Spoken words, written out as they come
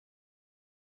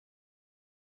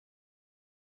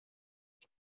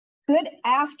Good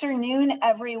afternoon,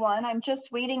 everyone. I'm just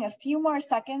waiting a few more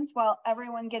seconds while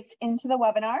everyone gets into the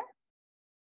webinar.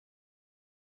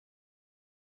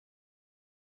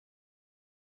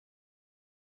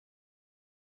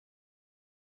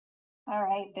 All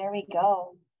right, there we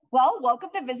go. Well, welcome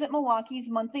to Visit Milwaukee's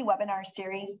monthly webinar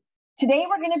series. Today,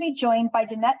 we're going to be joined by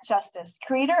Dannette Justus,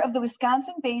 creator of the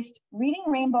Wisconsin-based Reading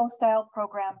Rainbow style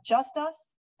program,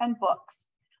 JustUs and Books,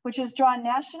 which has drawn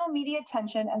national media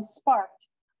attention and sparked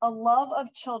a love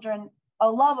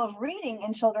of reading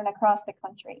in children across the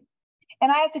country.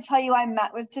 And I have to tell you, I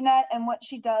met with Dannette, and what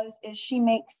she does is she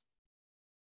makes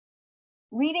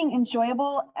reading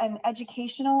enjoyable and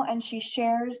educational, and she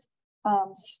shares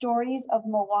stories of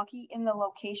Milwaukee in the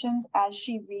locations as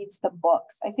she reads the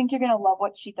books. I think you're going to love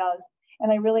what she does,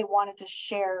 and I really wanted to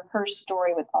share her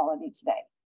story with all of you today.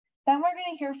 Then we're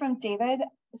going to hear from David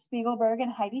Spiegelberg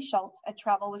and Heidi Schultz at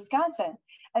Travel Wisconsin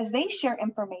as they share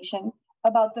information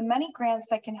about the many grants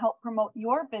that can help promote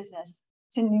your business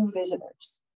to new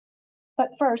visitors. But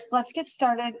first, let's get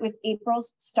started with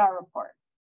April's Star Report.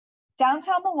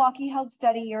 Downtown Milwaukee held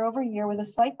steady year over year with a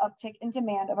slight uptick in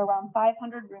demand of around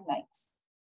 500 room nights.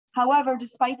 However,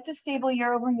 despite the stable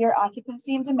year over year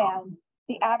occupancy and demand,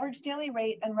 the average daily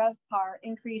rate and RevPAR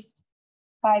increased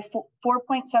by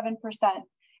 4.7%,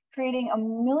 creating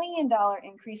 $1 million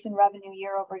increase in revenue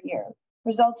year over year,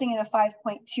 resulting in a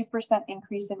 5.2%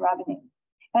 increase in revenue.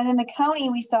 And in the county,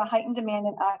 we saw heightened demand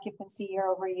and occupancy year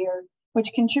over year,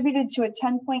 which contributed to a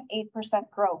 10.8%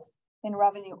 growth in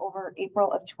revenue over April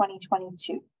of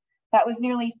 2022. That was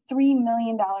nearly $3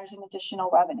 million in additional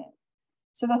revenue.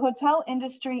 So the hotel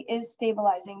industry is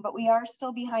stabilizing, but we are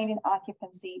still behind in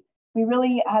occupancy. We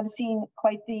really have seen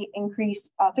quite the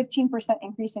increase, 15%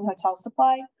 increase in hotel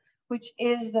supply, which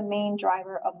is the main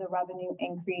driver of the revenue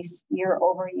increase year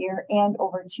over year and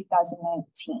over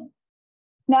 2019.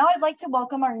 Now I'd like to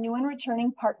welcome our new and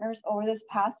returning partners over this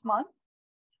past month.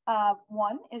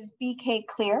 One is BK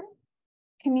Clear,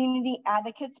 Community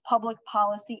Advocates Public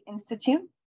Policy Institute,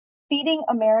 Feeding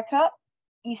America,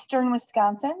 Eastern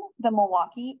Wisconsin, the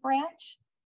Milwaukee branch,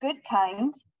 Good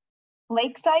Kind,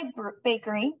 Lakeside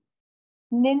Bakery,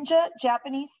 Ninja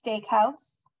Japanese Steakhouse,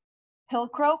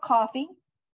 Hillcrow Coffee,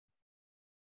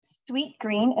 Sweet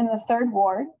Green in the 3rd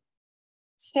Ward,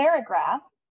 Serigraph,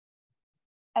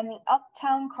 and the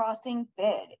Uptown Crossing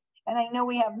bid. And I know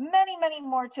we have many, many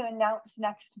more to announce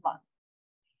next month.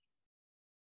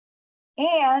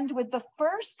 And with the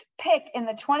first pick in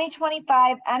the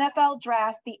 2025 NFL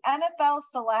draft, the NFL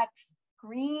selects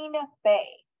Green Bay.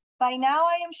 By now,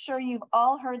 I am sure you've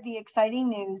all heard the exciting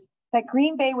news that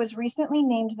Green Bay was recently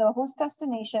named the host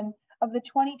destination of the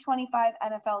 2025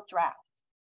 NFL draft.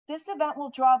 This event will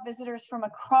draw visitors from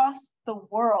across the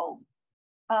world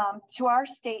to our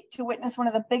state to witness one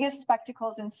of the biggest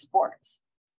spectacles in sports.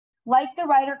 Like the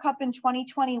Ryder Cup in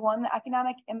 2021, the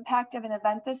economic impact of an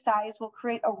event this size will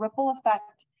create a ripple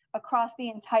effect across the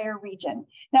entire region.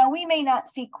 Now, we may not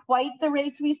see quite the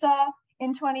rates we saw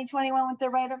in 2021 with the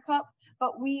Ryder Cup,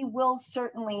 but we will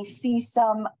certainly see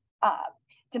some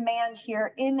demand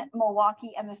here in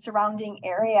Milwaukee and the surrounding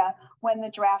area when the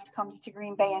draft comes to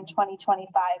Green Bay in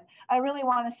 2025. I really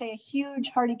want to say a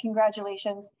huge hearty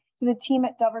congratulations to the team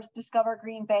at Discover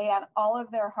Green Bay on all of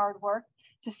their hard work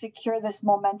to secure this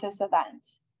momentous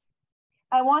event.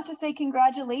 I want to say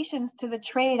congratulations to the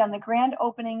trade on the grand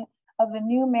opening of the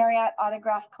new Marriott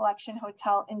Autograph Collection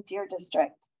Hotel in Deer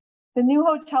District. The new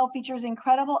hotel features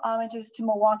incredible homages to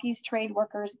Milwaukee's trade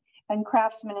workers and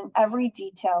craftsmen in every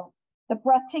detail. The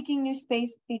breathtaking new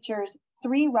space features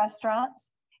 3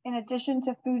 restaurants, in addition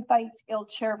to Food Fights Il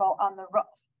Cervo on the roof.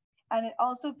 And it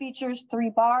also features 3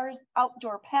 bars,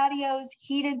 outdoor patios,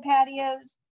 heated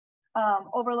patios,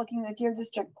 overlooking the Deer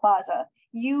District Plaza.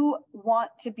 You want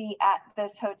to be at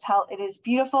this hotel. It is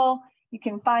beautiful. You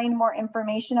can find more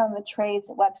information on the trade's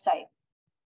website.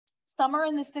 Summer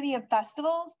in the City of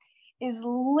Festivals is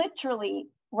literally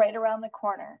right around the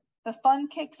corner. The fun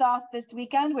kicks off this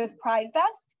weekend with Pride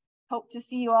Fest. Hope to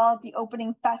see you all at the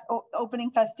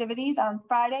opening festivities on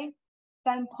Friday.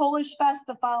 Then Polish Fest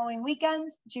the following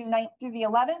weekend, June 9th through the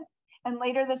 11th. And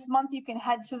later this month, you can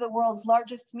head to the world's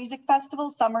largest music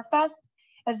festival, Summerfest,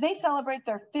 as they celebrate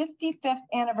their 55th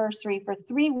anniversary for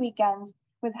 3 weekends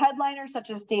with headliners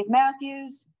such as Dave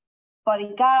Matthews,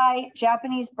 Buddy Guy,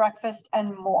 Japanese Breakfast,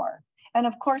 and more. And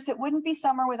of course, it wouldn't be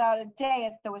summer without a day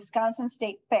at the Wisconsin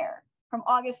State Fair. From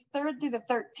August 3rd through the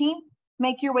 13th,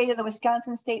 make your way to the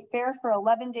Wisconsin State Fair for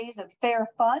 11 days of fair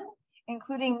fun,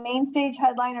 including main stage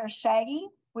headliner Shaggy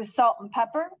with Salt and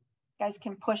Pepper. You guys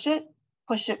can push it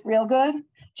real good.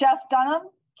 Jeff Dunham,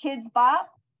 Kids Bop,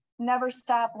 Never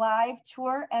Stop Live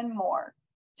Tour, and more.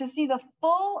 To see the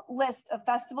full list of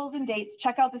festivals and dates,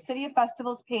 check out the City of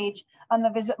Festivals page on the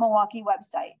Visit Milwaukee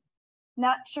website.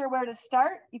 Not sure where to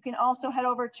start? You can also head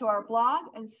over to our blog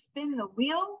and spin the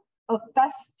wheel of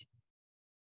Fest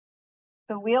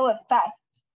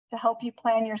to help you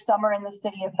plan your summer in the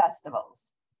City of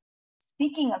Festivals.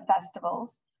 Speaking of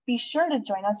festivals, be sure to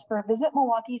join us for Visit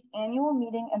Milwaukee's annual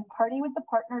meeting and Party with the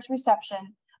Partners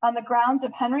reception on the grounds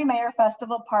of Henry Mayer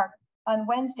Festival Park on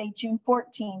Wednesday, June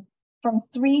 14th from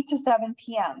 3 to 7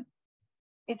 p.m.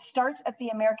 It starts at the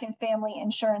American Family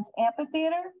Insurance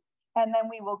Amphitheater, and then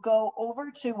we will go over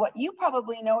to what you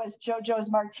probably know as JoJo's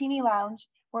Martini Lounge,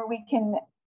 where we can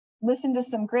listen to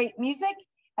some great music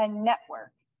and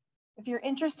network. If you're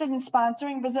interested in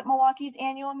sponsoring Visit Milwaukee's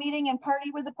annual meeting and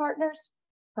Party with the Partners,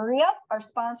 hurry up. Our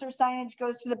sponsor signage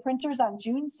goes to the printers on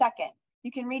June 2nd.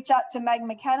 You can reach out to Meg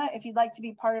McKenna if you'd like to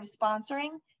be part of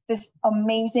sponsoring this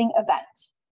amazing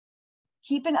event.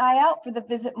 Keep an eye out for the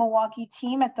Visit Milwaukee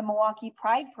team at the Milwaukee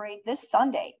Pride Parade this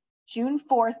Sunday, June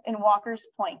 4th in Walker's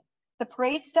Point. The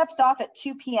parade steps off at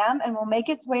 2 p.m. and will make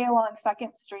its way along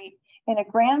 2nd Street in a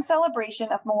grand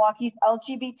celebration of Milwaukee's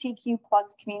LGBTQ+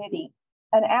 community.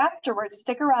 And afterwards,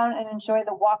 stick around and enjoy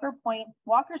the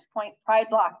Walker's Point Pride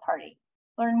Block Party.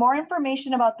 Learn more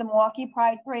information about the Milwaukee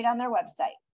Pride Parade on their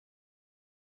website.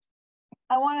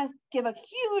 I want to give a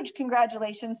huge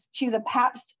congratulations to the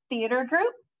Pabst Theater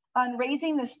Group on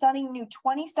raising the stunning new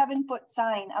 27-foot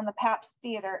sign on the Pabst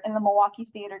Theater in the Milwaukee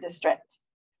Theater District.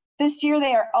 This year,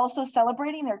 they are also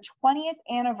celebrating their 20th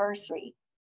anniversary.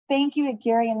 Thank you to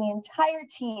Gary and the entire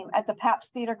team at the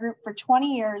Pabst Theater Group for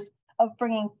 20 years of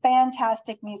bringing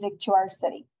fantastic music to our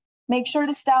city. Make sure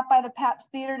to stop by the Pabst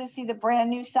Theater to see the brand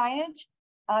new signage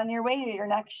on your way to your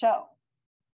next show.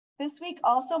 This week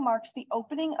also marks the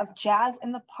opening of Jazz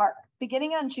in the Park.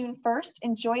 Beginning on June 1st,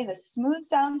 enjoy the smooth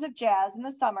sounds of jazz in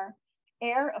the summer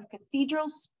air of Cathedral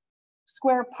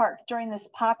Square Park during this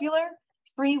popular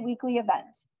free weekly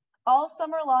event. All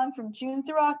summer long from June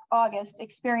through August,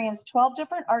 experience 12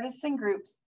 different artists and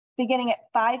groups beginning at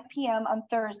 5 p.m. on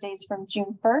Thursdays from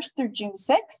June 1st through June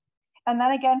 6th, and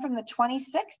then again from the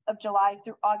 26th of July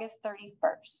through August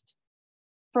 31st.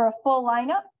 For a full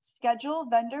lineup, schedule,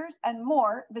 vendors, and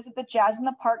more, visit the Jazz in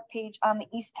the Park page on the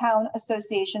Easttown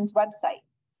Association's website.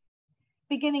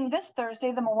 Beginning this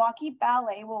Thursday, the Milwaukee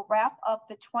Ballet will wrap up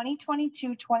the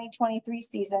 2022-2023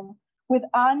 season with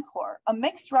Encore, a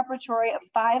mixed repertory of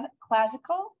 5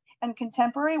 classical and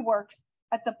contemporary works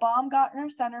at the Baumgartner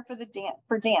Center for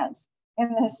Dance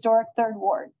in the historic Third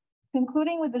Ward.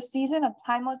 Concluding with a season of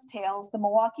timeless tales, the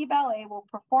Milwaukee Ballet will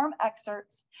perform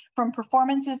excerpts from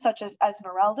performances such as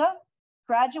Esmeralda,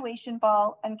 Graduation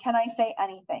Ball, and Can I Say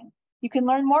Anything? You can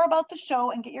learn more about the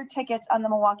show and get your tickets on the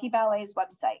Milwaukee Ballet's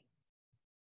website.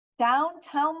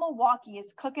 Downtown Milwaukee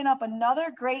is cooking up another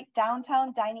great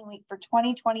downtown dining week for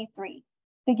 2023.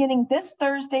 Beginning this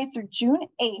Thursday through June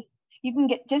 8th, you can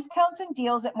get discounts and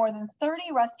deals at more than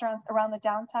 30 restaurants around the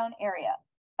downtown area.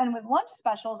 And with lunch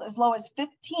specials as low as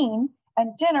 $15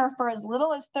 and dinner for as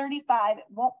little as $35, it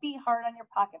won't be hard on your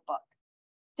pocketbook.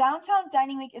 Downtown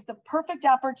Dining Week is the perfect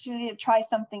opportunity to try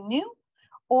something new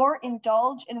or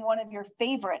indulge in one of your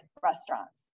favorite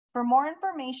restaurants. For more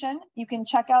information, you can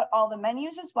check out all the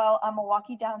menus as well on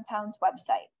Milwaukee Downtown's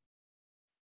website.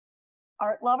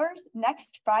 Art lovers,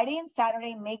 next Friday and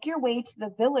Saturday, make your way to the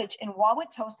Village in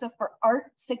Wauwatosa for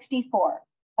Art 64.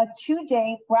 A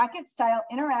 2-day bracket-style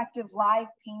interactive live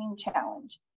painting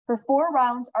challenge. For 4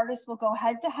 rounds, artists will go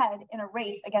head-to-head in a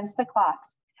race against the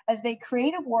clocks as they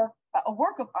create a work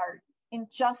of art in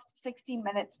just 60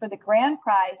 minutes for the grand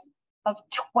prize of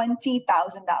 $20,000.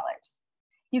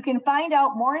 You can find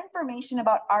out more information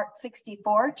about Art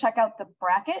 64, check out the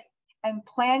bracket, and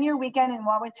plan your weekend in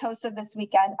Wauwatosa this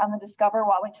weekend on the Discover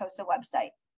Wauwatosa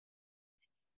website.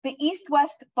 The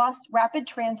East-West Bus Rapid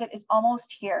Transit is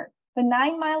almost here. The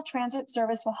 9-mile transit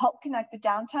service will help connect the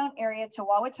downtown area to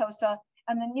Wauwatosa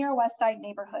and the near West Side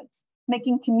neighborhoods,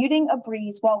 making commuting a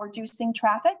breeze while reducing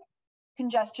traffic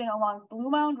congestion along Blue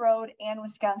Mound Road and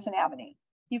Wisconsin Avenue.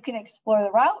 You can explore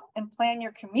the route and plan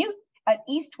your commute at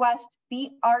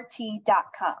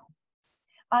eastwestbrt.com.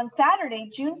 On Saturday,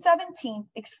 June 17th,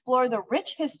 explore the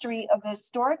rich history of the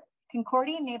historic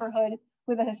Concordia neighborhood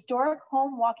with a historic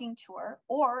home walking tour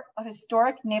or a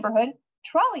historic neighborhood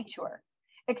trolley tour.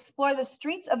 Explore the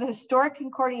streets of the historic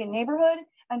Concordia neighborhood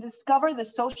and discover the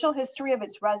social history of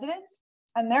its residents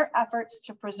and their efforts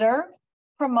to preserve,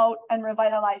 promote, and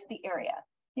revitalize the area.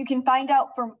 You can find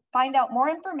out more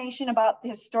information about the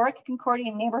historic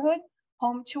Concordia neighborhood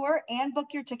home tour and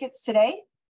book your tickets today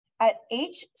at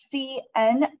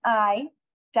hcni.org.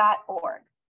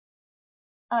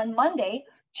 On Monday,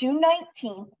 June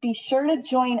 19th, be sure to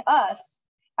join us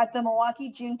at the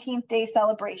Milwaukee Juneteenth Day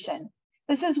celebration.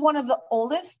 This is one of the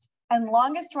oldest and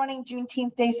longest running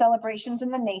Juneteenth Day celebrations in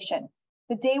the nation.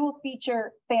 The day will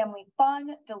feature family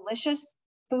fun, delicious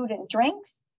food and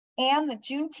drinks, and the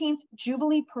Juneteenth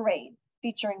Jubilee Parade,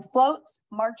 featuring floats,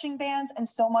 marching bands, and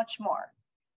so much more.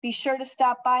 Be sure to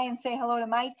stop by and say hello to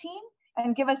my team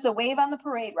and give us a wave on the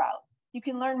parade route. You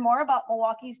can learn more about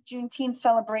Milwaukee's Juneteenth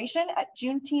celebration at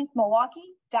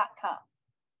juneteenthmilwaukee.com.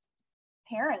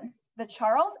 Parents, the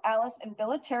Charles, Alice, and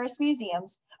Villa Terrace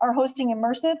museums are hosting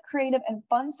immersive, creative, and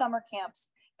fun summer camps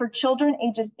for children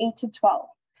ages 8 to 12.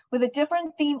 With a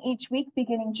different theme each week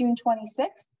beginning June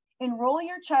 26th, enroll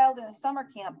your child in a summer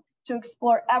camp to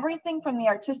explore everything from the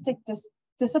artistic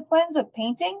disciplines of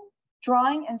painting,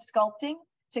 drawing, and sculpting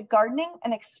to gardening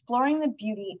and exploring the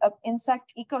beauty of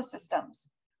insect ecosystems.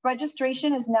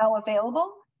 Registration is now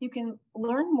available. You can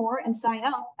learn more and sign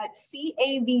up at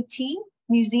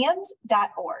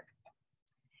cavtmuseums.org.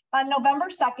 On November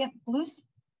 2nd, Bruce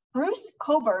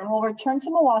Coburn will return to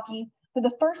Milwaukee for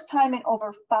the first time in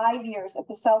over 5 years at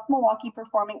the South Milwaukee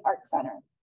Performing Arts Center.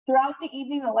 Throughout the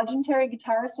evening, the legendary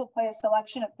guitarist will play a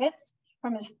selection of hits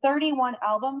from his 31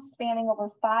 albums spanning over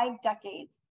 5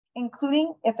 decades,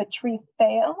 including If a Tree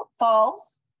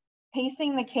Falls,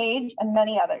 Pacing the Cage, and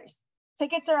many others.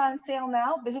 Tickets are on sale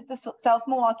now. Visit the South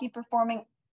Milwaukee Performing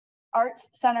Arts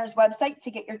Center's website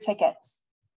to get your tickets.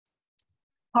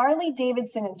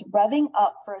 Harley-Davidson is revving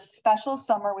up for a special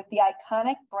summer with the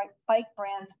iconic bike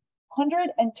brand's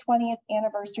 120th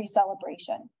anniversary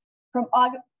celebration. From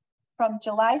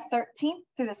July 13th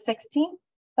through the 16th,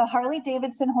 the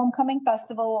Harley-Davidson Homecoming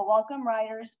Festival will welcome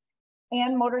riders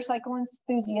and motorcycle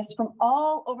enthusiasts from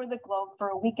all over the globe for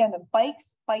a weekend of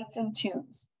bikes, fights, and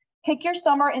tunes. Kick your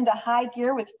summer into high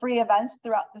gear with free events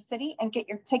throughout the city and get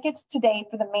your tickets today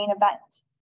for the main event.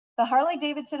 The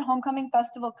Harley-Davidson Homecoming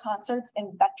Festival concerts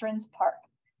in Veterans Park.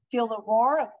 Feel the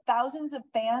roar of thousands of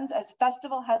fans as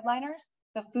festival headliners,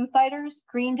 the Foo Fighters,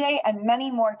 Green Day, and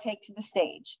many more take to the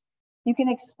stage. You can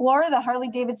explore the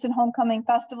Harley-Davidson Homecoming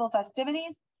Festival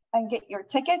festivities and get your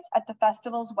tickets at the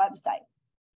festival's website.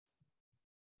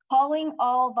 Calling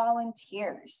all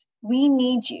volunteers. We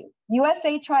need you.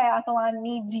 USA Triathlon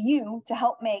needs you to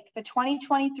help make the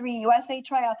 2023 USA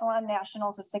Triathlon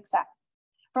Nationals a success.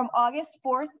 From August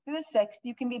 4th through the 6th,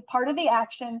 you can be part of the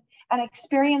action and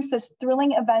experience this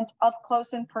thrilling event up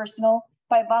close and personal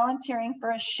by volunteering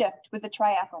for a shift with the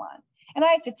triathlon. And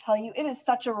I have to tell you, it is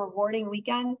such a rewarding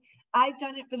weekend. I've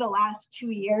done it for the last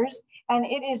 2 years, and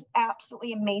it is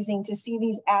absolutely amazing to see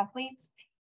these athletes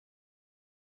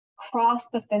cross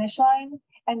the finish line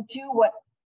and do what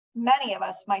many of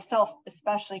us, myself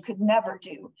especially, could never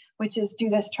do, which is do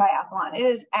this triathlon. It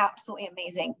is absolutely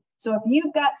amazing. So if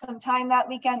you've got some time that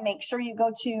weekend, make sure you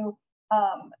go to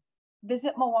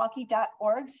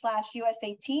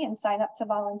visitmilwaukee.org/USAT and sign up to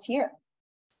volunteer.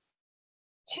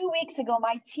 2 weeks ago,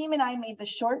 my team and I made the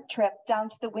short trip down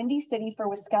to the Windy City for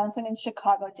Wisconsin and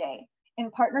Chicago Day.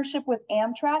 In partnership with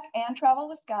Amtrak and Travel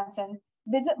Wisconsin,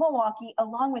 Visit Milwaukee,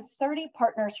 along with 30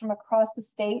 partners from across the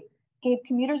state, gave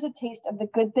commuters a taste of the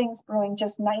good things brewing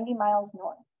just 90 miles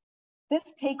north.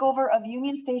 This takeover of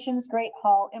Union Station's Great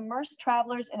Hall immersed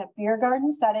travelers in a beer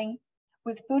garden setting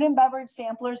with food and beverage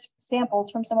samples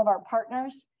from some of our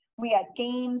partners. We had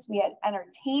games, we had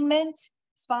entertainment,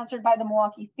 sponsored by the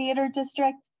Milwaukee Theater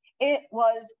District. It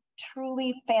was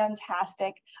truly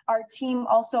fantastic. Our team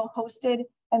also hosted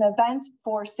an event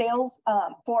for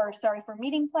for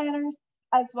meeting planners,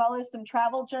 as well as some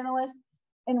travel journalists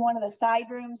in one of the side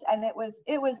rooms. And it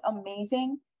was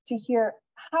amazing to hear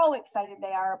how excited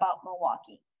they are about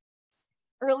Milwaukee.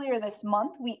 Earlier this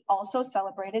month, we also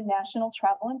celebrated National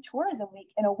Travel and Tourism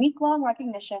Week in a week-long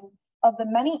recognition of the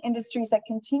many industries that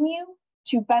continue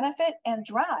to benefit and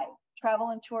drive travel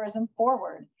and tourism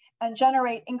forward and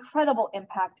generate incredible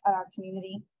impact on our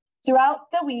community.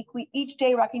 Throughout the week, we each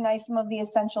day recognize some of the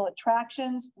essential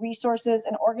attractions, resources,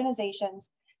 and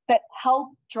organizations that help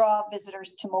draw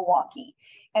visitors to Milwaukee.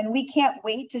 And we can't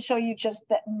wait to show you just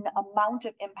the amount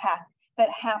of impact that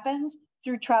happens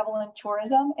through travel and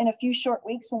tourism in a few short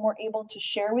weeks when we're able to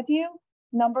share with you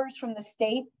numbers from the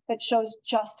state that shows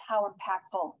just how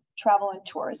impactful travel and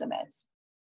tourism is.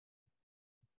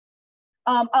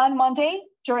 On Monday,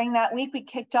 during that week, we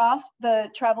kicked off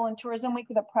the Travel and Tourism Week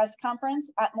with a press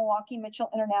conference at Milwaukee Mitchell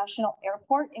International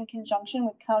Airport in conjunction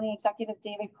with County Executive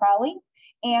David Crowley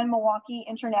and Milwaukee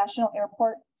International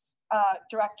Airport's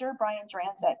Director Brian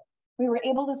Dranzik. We were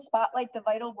able to spotlight the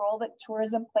vital role that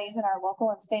tourism plays in our local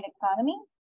and state economy.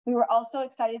 We were also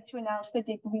excited to announce the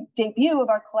debut of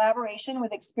our collaboration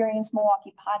with Experience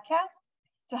Milwaukee podcast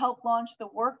to help launch the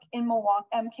Work in Milwaukee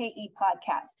MKE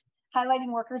podcast,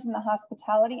 highlighting workers in the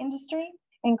hospitality industry,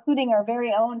 including our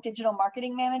very own digital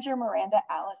marketing manager, Miranda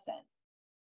Allison.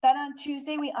 Then on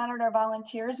Tuesday, we honored our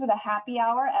volunteers with a happy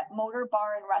hour at Motor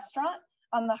Bar and Restaurant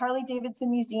on the Harley-Davidson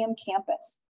Museum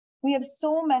campus. We have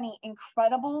so many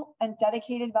incredible and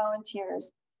dedicated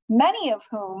volunteers, many of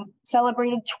whom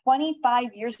celebrated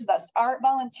 25 years with us. Our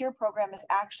volunteer program is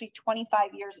actually 25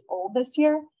 years old this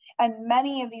year, and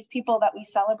many of these people that we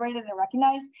celebrated and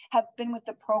recognized have been with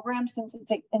the program since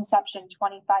its inception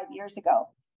 25 years ago.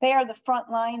 They are the front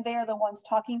line. They are the ones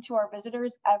talking to our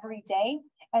visitors every day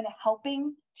and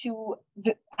helping to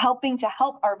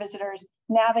help our visitors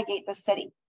navigate the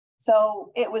city.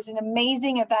 So it was an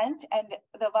amazing event, and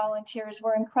the volunteers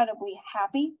were incredibly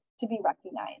happy to be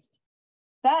recognized.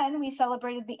 Then we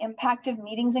celebrated the impact of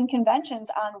meetings and conventions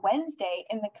on Wednesday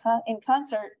in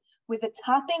concert with a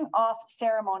topping off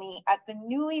ceremony at the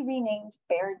newly renamed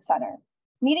Baird Center.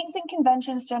 Meetings and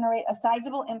conventions generate a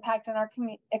sizable impact on our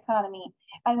economy,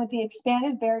 and with the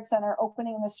expanded Baird Center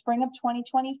opening in the spring of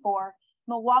 2024,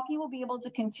 Milwaukee will be able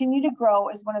to continue to grow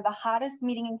as one of the hottest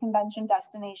meeting and convention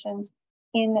destinations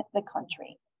in the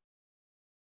country.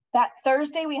 That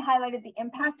Thursday, we highlighted the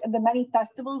impact of the many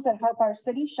festivals that help our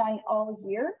city shine all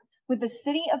year with the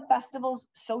City of Festivals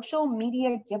social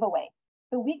media giveaway.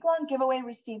 The week-long giveaway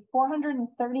received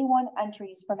 431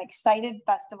 entries from excited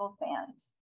festival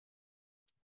fans.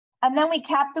 And then we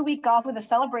capped the week off with a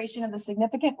celebration of the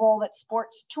significant role that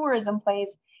sports tourism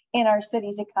plays in our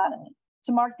city's economy.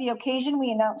 To mark the occasion,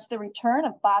 we announced the return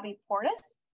of Bobby Portis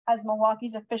as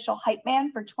Milwaukee's official hype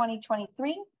man for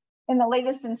 2023. In the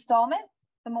latest installment,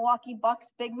 the Milwaukee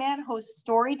Bucks big man hosts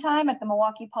story time at the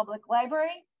Milwaukee Public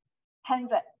Library,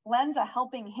 lends a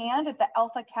helping hand at the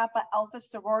Alpha Kappa Alpha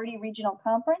Sorority Regional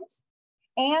Conference,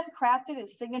 and crafted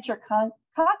his signature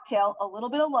cocktail, A Little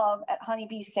Bit of Love, at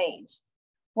Honeybee Sage.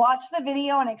 Watch the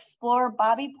video and explore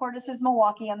Bobby Portis's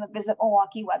Milwaukee on the Visit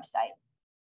Milwaukee website.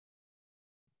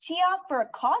 Tee off for a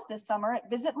cause this summer at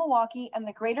Visit Milwaukee and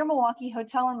the Greater Milwaukee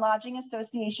Hotel and Lodging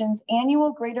Association's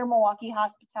annual Greater Milwaukee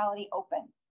Hospitality Open.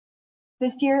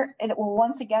 This year, it will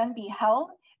once again be held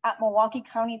at Milwaukee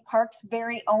County Park's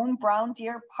very own Brown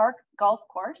Deer Park Golf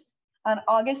Course on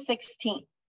August 16th.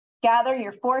 Gather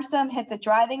your foursome, hit the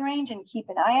driving range, and keep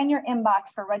an eye on your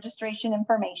inbox for registration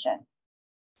information.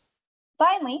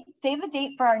 Finally, save the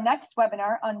date for our next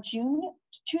webinar on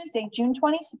Tuesday, June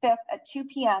 25th at 2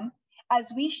 p.m.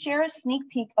 as we share a sneak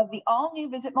peek of the all-new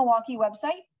Visit Milwaukee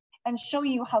website and show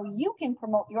you how you can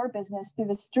promote your business through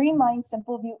the streamlined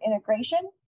Simple View integration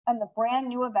and the brand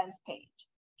new events page.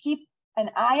 Keep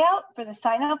an eye out for the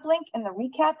sign-up link in the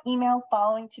recap email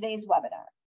following today's webinar.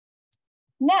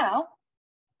 Now,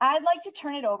 I'd like to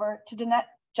turn it over to Dannette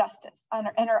Justus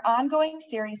in her ongoing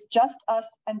series, Just Us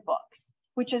and Books,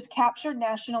 which has captured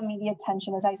national media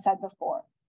attention, as I said before.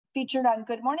 Featured on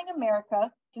Good Morning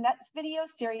America, Dannette's video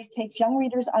series takes young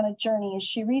readers on a journey as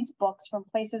she reads books from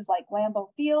places like Lambeau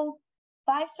Field,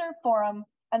 Fiserv Forum,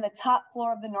 and the top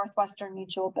floor of the Northwestern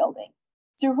Mutual Building.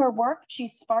 Through her work,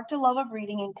 she's sparked a love of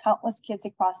reading in countless kids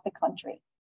across the country.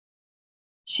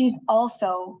 She's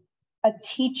also a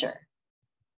teacher,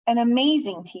 an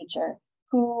amazing teacher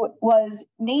who was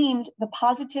named the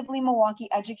Positively Milwaukee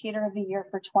Educator of the Year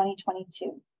for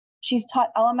 2022. She's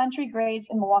taught elementary grades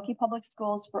in Milwaukee Public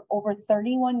Schools for over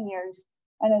 31 years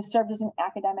and has served as an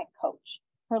academic coach.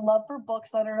 Her love for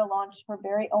books led her to launch her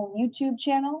very own YouTube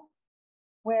channel,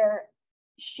 where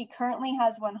she currently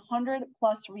has 100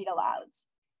 plus read-alouds.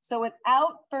 So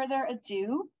without further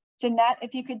ado, Dannette,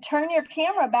 if you could turn your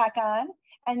camera back on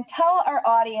and tell our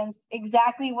audience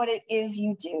exactly what it is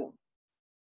you do.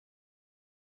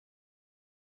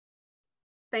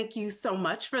 Thank you so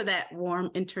much for that warm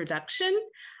introduction.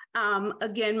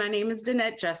 Again, my name is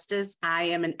Dannette Justus. I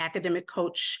am an academic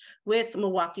coach with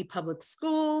Milwaukee Public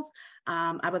Schools.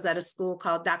 I was at a school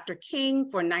called Dr. King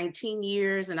for 19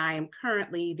 years, and I am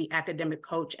currently the academic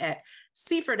coach at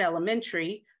Seaford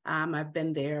Elementary. I've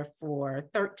been there for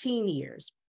 13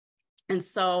 years. And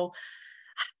so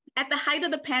at the height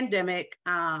of the pandemic,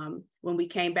 when we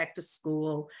came back to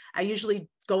school, I usually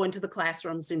go into the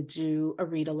classrooms and do a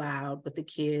read aloud with the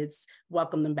kids,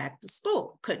 welcome them back to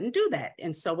school. Couldn't do that.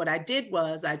 And so what I did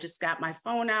was I just got my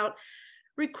phone out,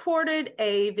 recorded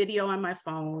a video on my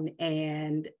phone,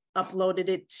 and uploaded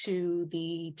it to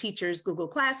the teacher's Google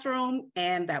Classroom,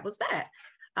 and that was that.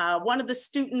 One of the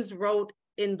students wrote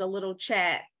in the little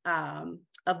chat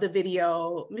of the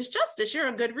video, "Ms. Justus, you're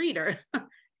a good reader."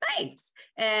 Thanks.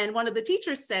 And one of the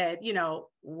teachers said, you know,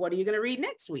 what are you going to read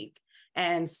next week?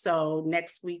 And so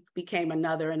next week became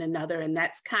another and another. And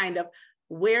that's kind of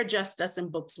where JustUs and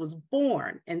Books was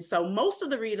born. And so most of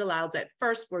the read alouds at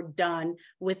first were done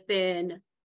within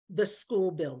the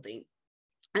school building.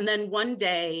 And then one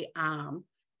day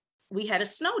we had a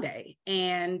snow day,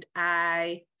 and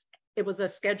it was a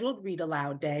scheduled read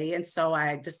aloud day. And so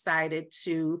I decided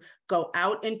to go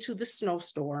out into the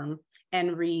snowstorm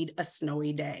and read A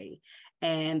Snowy Day.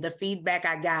 And the feedback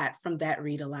I got from that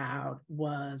read aloud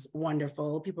was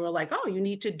wonderful. People were like, oh, you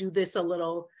need to do this a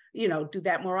little, do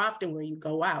that more often where you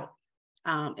go out.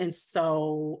 And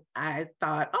so I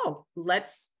thought, oh,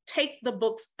 let's take the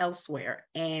books elsewhere.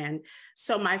 And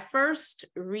so my first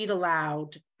read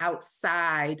aloud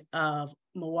outside of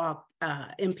Milwaukee,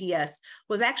 MPS,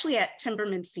 was actually at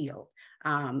Timberman Field.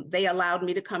 They allowed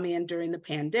me to come in during the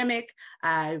pandemic.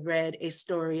 I read a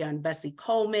story on Bessie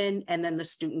Coleman, and then the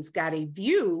students got a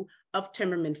view of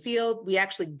Timberman Field. We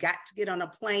actually got to get on a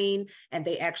plane, and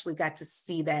they actually got to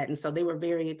see that. And so they were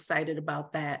very excited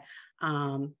about that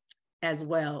as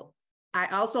well.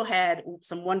 I also had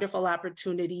some wonderful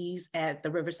opportunities at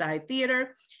the Riverside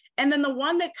Theater. And then the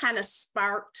one that kind of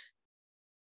sparked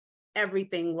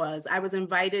everything was I was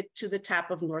invited to the top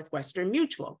of Northwestern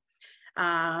Mutual.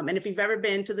 And if you've ever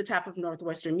been to the top of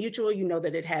Northwestern Mutual, you know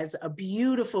that it has a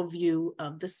beautiful view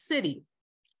of the city.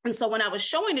 And so when I was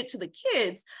showing it to the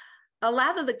kids, a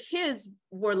lot of the kids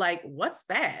were like, what's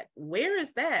that? Where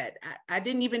is that? I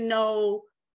didn't even know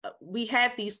we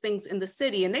had these things in the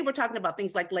city. And they were talking about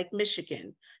things like Lake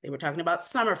Michigan. They were talking about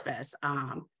Summerfest,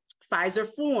 Fiserv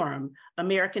Forum,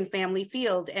 American Family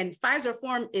Field. And Fiserv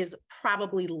Forum is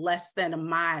probably less than a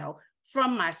mile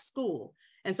from my school.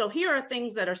 And so here are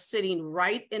things that are sitting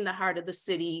right in the heart of the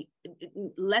city,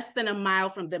 less than a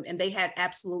mile from them. And they had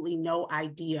absolutely no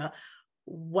idea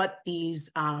what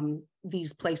these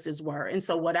places were. And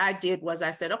so what I did was I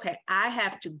said, okay, I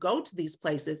have to go to these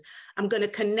places. I'm going to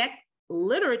connect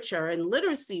literature and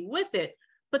literacy with it,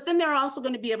 but then they're also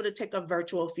going to be able to take a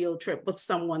virtual field trip with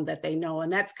someone that they know. And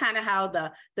that's kind of how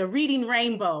the Reading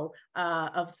Rainbow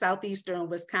of Southeastern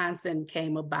Wisconsin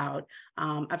came about.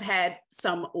 I've had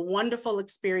some wonderful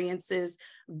experiences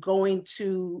going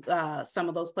to some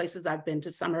of those places. I've been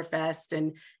to Summerfest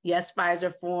and yes,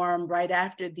 Fiserv Forum right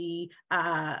after the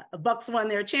Bucks won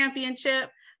their championship.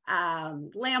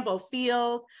 Lambeau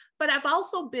Field, but I've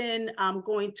also been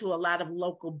going to a lot of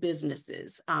local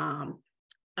businesses,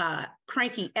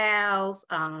 Cranky Al's,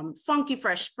 Funky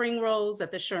Fresh Spring Rolls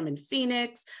at the Sherman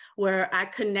Phoenix, where I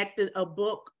connected a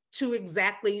book to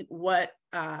exactly what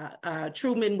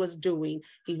Truman was doing.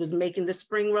 He was making the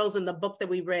spring rolls, and the book that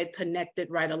we read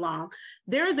connected right along.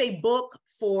 There is a book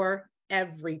for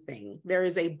everything. There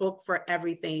is a book for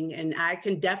everything. And I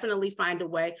can definitely find a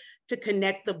way to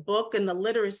connect the book and the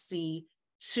literacy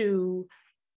to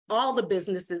all the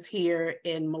businesses here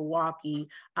in Milwaukee.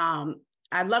 I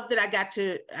love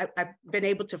that I've been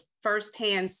able to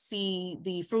firsthand see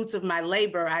the fruits of my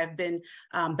labor. I've been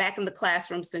back in the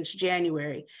classroom since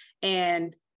January.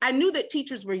 And I knew that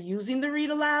teachers were using the read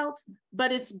alouds,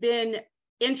 but it's been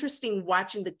interesting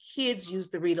watching the kids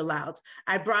use the read alouds.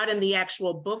 I brought in the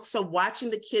actual book, so watching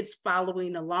the kids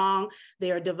following along, they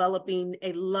are developing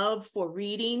a love for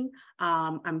reading.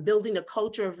 I'm building a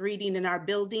culture of reading in our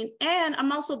building, and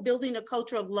I'm also building a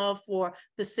culture of love for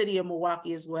the city of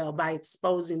Milwaukee as well by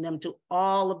exposing them to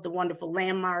all of the wonderful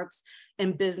landmarks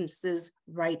and businesses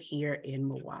right here in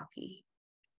Milwaukee.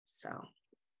 So.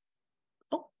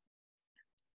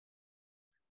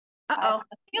 I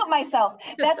mute myself.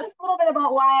 That's just a little bit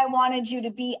about why I wanted you to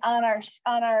be on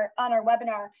our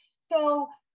webinar. So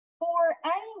for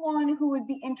anyone who would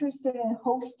be interested in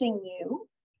hosting you,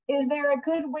 is there a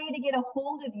good way to get a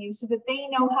hold of you so that they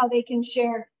know how they can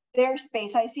share their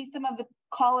space? I see some of the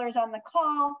callers on the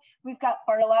call. We've got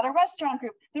Bartolotta Restaurant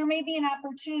Group. There may be an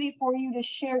opportunity for you to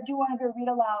do one of your read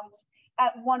alouds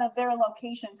at one of their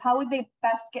locations. How would they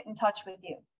best get in touch with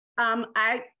you?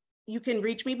 You can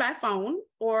reach me by phone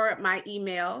or my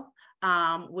email,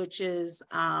 which is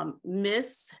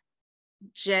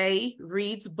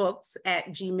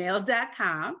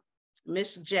missjreadsbooks@gmail.com.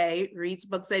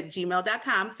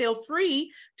 missjreadsbooks@gmail.com. Feel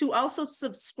free to also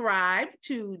subscribe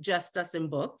to JustUs and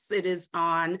Books. It is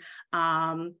on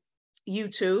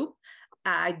YouTube.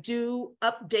 I do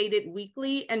update it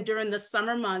weekly, and during the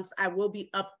summer months, I will be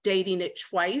updating it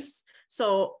twice.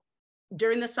 So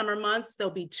during the summer months,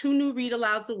 there'll be 2 new read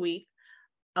alouds a week,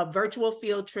 a virtual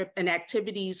field trip, and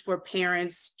activities for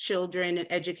parents, children, and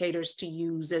educators to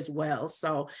use as well.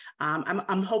 So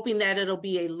I'm hoping that it'll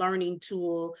be a learning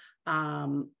tool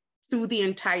through the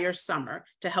entire summer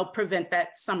to help prevent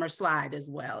that summer slide as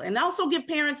well. And also give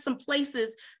parents some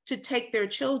places to take their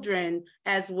children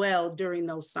as well during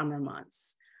those summer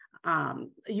months.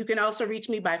 You can also reach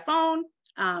me by phone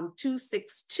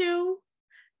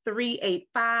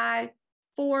 262-385-4235.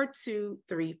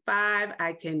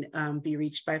 I can be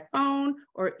reached by phone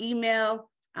or email,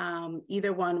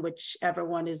 either one, whichever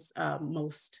one is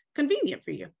most convenient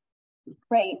for you.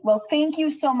 Great. Well, thank you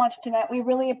so much, Dannette. We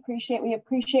appreciate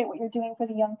what you're doing for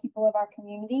the young people of our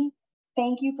community.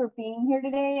 Thank you for being here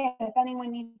today. And if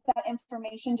anyone needs that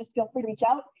information, just feel free to reach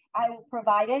out. I will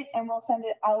provide it and we'll send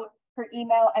it out, her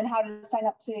email and how to sign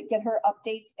up to get her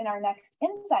updates in our next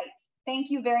Insights. Thank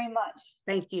you very much.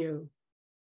 Thank you.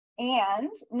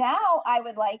 And now I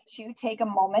would like to take a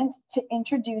moment to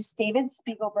introduce David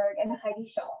Spiegelberg and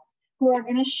Heidi Schultz, who are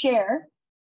going to share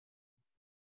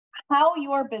how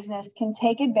your business can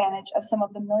take advantage of some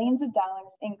of the millions of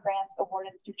dollars in grants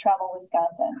awarded through Travel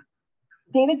Wisconsin.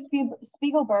 David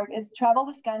Spiegelberg is Travel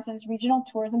Wisconsin's regional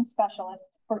tourism specialist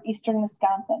for Eastern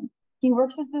Wisconsin. He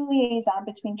works as the liaison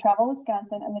between Travel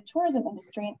Wisconsin and the tourism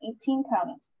industry in 18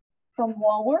 counties, from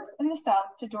Walworth in the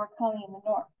south to Door County in the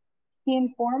north. He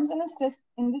informs and assists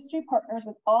industry partners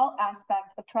with all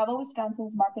aspects of Travel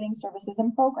Wisconsin's marketing services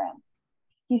and programs.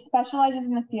 He specializes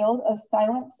in the field of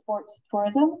silent sports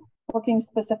tourism, working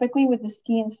specifically with the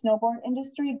ski and snowboard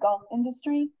industry, golf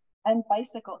industry, and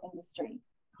bicycle industry.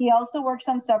 He also works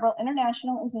on several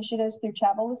international initiatives through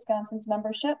Travel Wisconsin's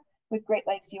membership with Great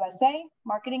Lakes USA,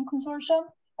 Marketing Consortium,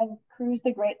 and Cruise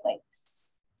the Great Lakes.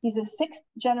 He's a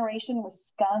sixth-generation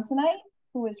Wisconsinite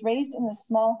who was raised in the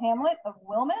small hamlet of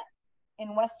Wilmette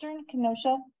in western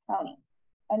Kenosha County,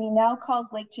 and he now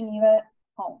calls Lake Geneva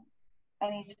home.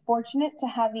 And he's fortunate to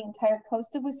have the entire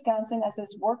coast of Wisconsin as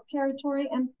his work territory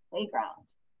and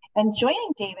playground. And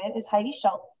joining David is Heidi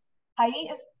Schultz. Heidi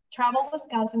is Travel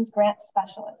Wisconsin's grant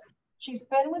specialist. She's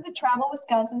been with the Travel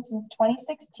Wisconsin since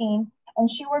 2016, and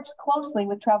she works closely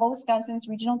with Travel Wisconsin's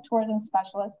regional tourism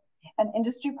specialists and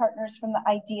industry partners from the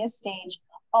idea stage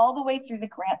all the way through the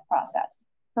grant process.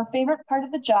 Her favorite part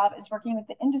of the job is working with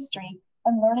the industry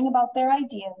and learning about their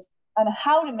ideas on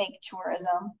how to make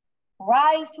tourism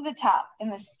rise to the top in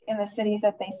the cities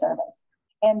that they service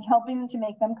and helping to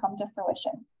make them come to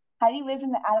fruition. Heidi lives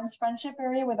in the Adams Friendship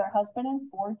area with her husband and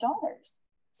 4 daughters.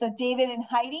 So David and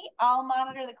Heidi, I'll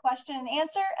monitor the question and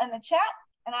answer and the chat,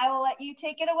 and I will let you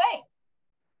take it away.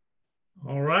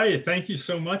 All right, thank you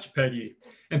so much, Peggy.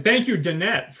 And thank you,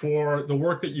 Dannette, for the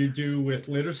work that you do with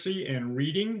literacy and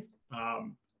reading.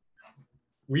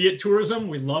 We at Tourism,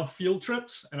 we love field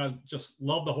trips, and I just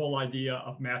love the whole idea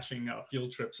of matching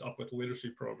field trips up with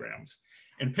literacy programs.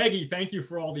 And Peggy, thank you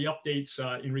for all the updates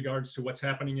in regards to what's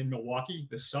happening in Milwaukee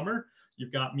this summer.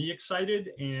 You've got me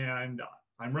excited, and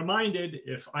I'm reminded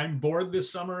if I'm bored this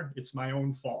summer, it's my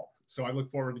own fault. So I look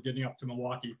forward to getting up to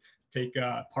Milwaukee to take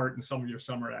part in some of your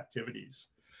summer activities.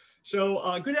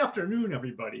 So good afternoon,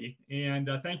 everybody, and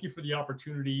thank you for the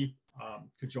opportunity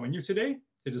to join you today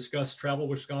to discuss Travel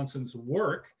Wisconsin's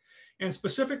work, and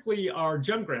specifically our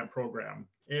GEM Grant program.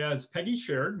 As Peggy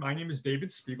shared, my name is David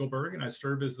Spiegelberg, and I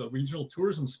serve as the Regional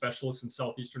Tourism Specialist in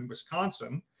Southeastern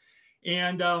Wisconsin.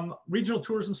 And Regional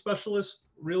Tourism Specialist,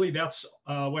 really that's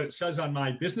what it says on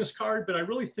my business card, but I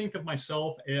really think of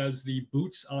myself as the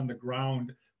boots on the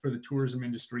ground for the tourism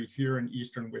industry here in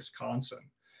Eastern Wisconsin.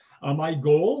 My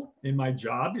goal in my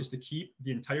job is to keep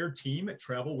the entire team at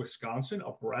Travel Wisconsin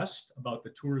abreast about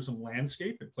the tourism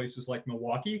landscape in places like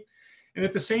Milwaukee. And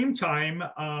at the same time,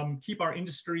 keep our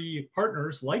industry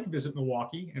partners like Visit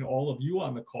Milwaukee and all of you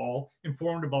on the call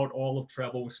informed about all of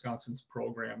Travel Wisconsin's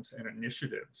programs and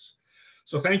initiatives.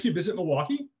 So thank you, Visit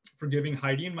Milwaukee, for giving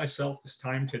Heidi and myself this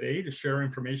time today to share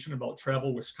information about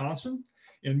Travel Wisconsin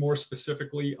and more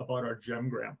specifically about our GEM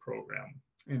Grant program.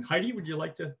 And Heidi, would you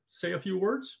like to say a few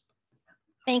words?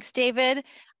 Thanks, David.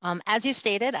 As you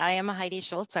stated, I am Heidi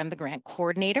Schultz. I'm the grant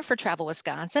coordinator for Travel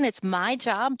Wisconsin. It's my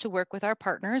job to work with our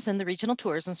partners and the regional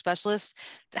tourism specialists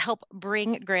to help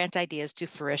bring grant ideas to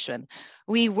fruition.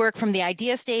 We work from the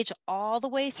idea stage all the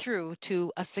way through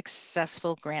to a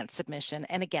successful grant submission.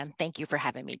 And again, thank you for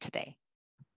having me today.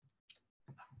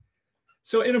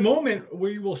 So in a moment,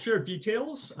 we will share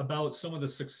details about some of the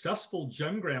successful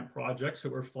GEM Grant projects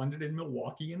that were funded in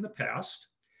Milwaukee in the past.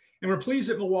 And we're pleased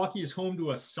that Milwaukee is home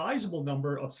to a sizable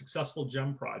number of successful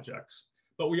GEM projects,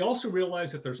 but we also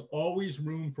realize that there's always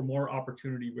room for more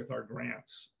opportunity with our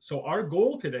grants. So our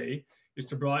goal today is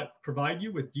to provide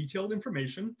you with detailed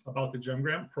information about the GEM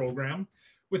Grant program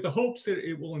with the hopes that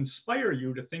it will inspire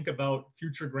you to think about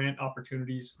future grant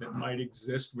opportunities that might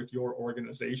exist with your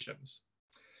organizations.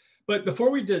 But before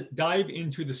we dive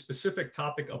into the specific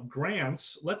topic of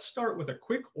grants, let's start with a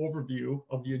quick overview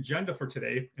of the agenda for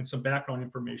today and some background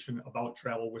information about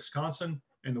Travel Wisconsin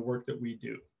and the work that we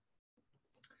do.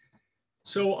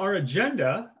 So our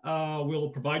agenda will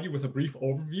provide you with a brief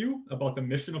overview about the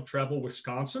mission of Travel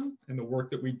Wisconsin and the work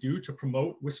that we do to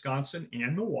promote Wisconsin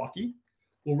and Milwaukee.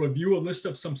 We'll review a list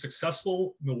of some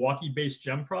successful Milwaukee-based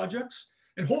GEM projects,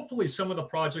 and hopefully some of the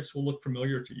projects will look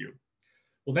familiar to you.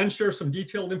 We'll then share some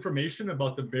detailed information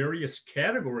about the various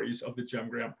categories of the GEM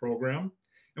grant program,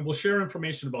 and we'll share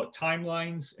information about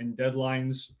timelines and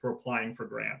deadlines for applying for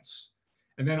grants.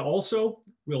 And then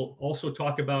we'll also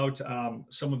talk about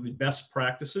some of the best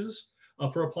practices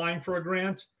for applying for a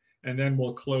grant, and then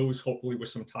we'll close hopefully with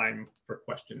some time for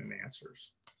question and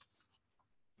answers.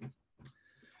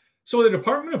 So the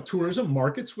Department of Tourism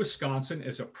markets Wisconsin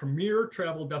as a premier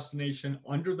travel destination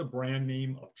under the brand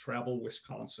name of Travel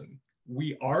Wisconsin.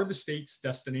 We are the state's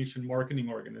destination marketing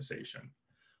organization.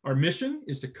 Our mission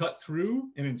is to cut through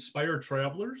and inspire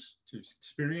travelers to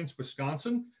experience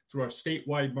Wisconsin through our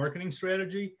statewide marketing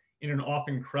strategy in an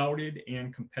often crowded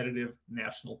and competitive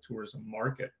national tourism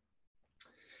market.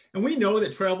 And we know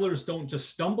that travelers don't just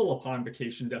stumble upon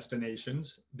vacation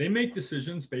destinations, they make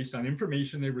decisions based on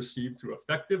information they receive through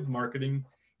effective marketing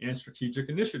and strategic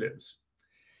initiatives.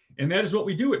 And that is what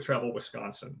we do at Travel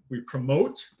Wisconsin. We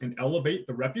promote and elevate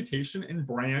the reputation and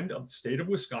brand of the state of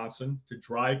Wisconsin to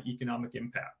drive economic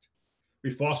impact.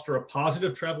 We foster a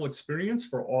positive travel experience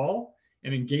for all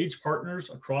and engage partners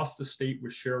across the state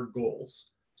with shared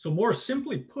goals. So more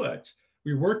simply put,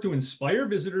 we work to inspire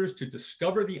visitors to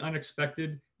discover the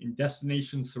unexpected in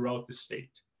destinations throughout the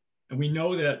state. And we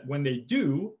know that when they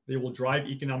do, they will drive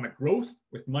economic growth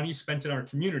with money spent in our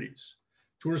communities.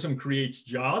 Tourism creates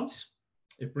jobs,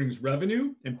 it brings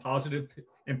revenue, and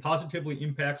positively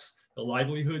impacts the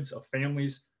livelihoods of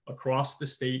families across the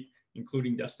state,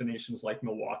 including destinations like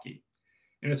Milwaukee.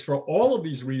 And it's for all of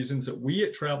these reasons that we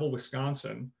at Travel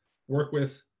Wisconsin work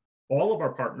with all of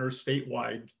our partners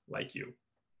statewide like you.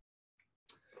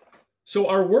 So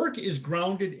our work is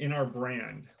grounded in our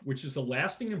brand, which is the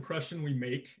lasting impression we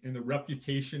make and the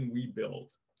reputation we build.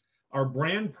 Our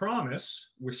brand promise,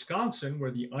 Wisconsin,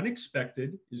 where the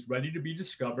unexpected is ready to be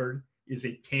discovered, is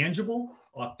a tangible,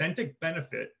 authentic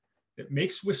benefit that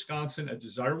makes Wisconsin a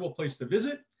desirable place to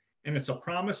visit, and it's a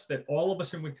promise that all of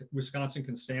us in Wisconsin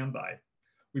can stand by.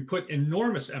 We put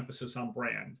enormous emphasis on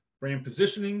brand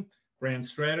positioning, brand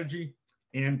strategy,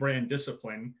 and brand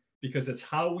discipline, because it's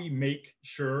how we make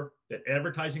sure that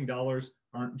advertising dollars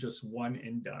aren't just one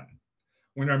and done.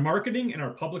 When our marketing and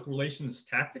our public relations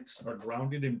tactics are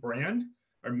grounded in brand,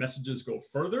 our messages go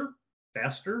further,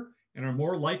 faster, and are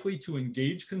more likely to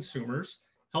engage consumers,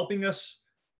 helping us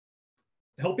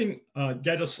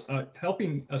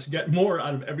get more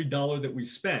out of every dollar that we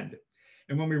spend.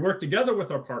 And when we work together with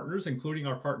our partners, including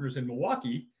our partners in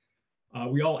Milwaukee,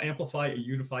 we all amplify a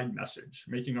unified message,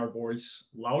 making our voice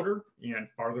louder and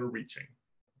farther reaching.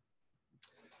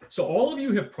 So all of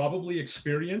you have probably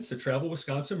experienced the Travel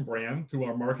Wisconsin brand through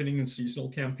our marketing and seasonal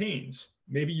campaigns.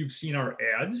 Maybe you've seen our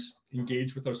ads,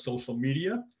 engaged with our social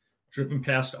media, driven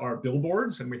past our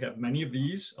billboards, and we have many of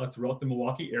these throughout the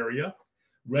Milwaukee area,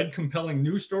 read compelling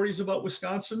news stories about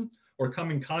Wisconsin, or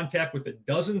come in contact with the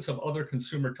dozens of other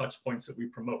consumer touch points that we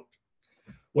promote.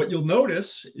 What you'll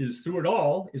notice is through it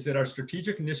all is that our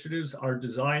strategic initiatives are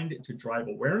designed to drive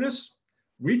awareness,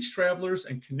 reach travelers,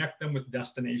 and connect them with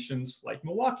destinations like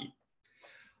Milwaukee.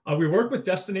 We work with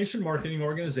destination marketing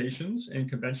organizations and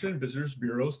convention and visitors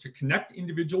bureaus to connect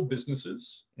individual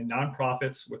businesses and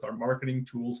nonprofits with our marketing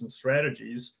tools and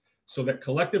strategies so that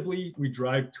collectively we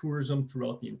drive tourism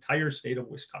throughout the entire state of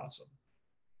Wisconsin.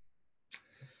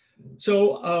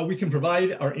 So we can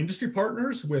provide our industry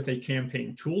partners with a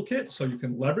campaign toolkit so you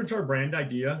can leverage our brand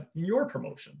idea in your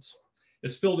promotions.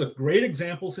 It's filled with great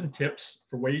examples and tips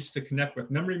for ways to connect with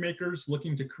memory makers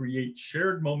looking to create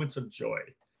shared moments of joy.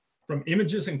 From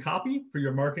images and copy for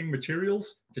your marketing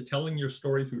materials to telling your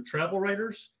story through travel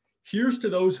writers, here's to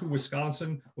those who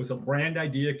Wisconsin was a brand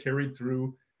idea carried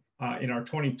through in our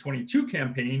 2022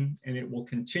 campaign, and it will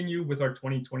continue with our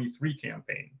 2023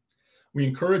 campaign. We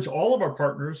encourage all of our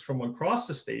partners from across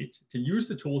the state to use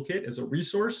the toolkit as a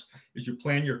resource as you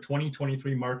plan your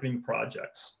 2023 marketing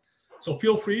projects. So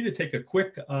feel free to take a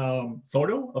quick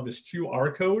photo of this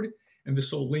QR code, and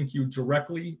this will link you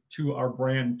directly to our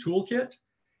brand toolkit.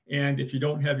 And if you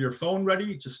don't have your phone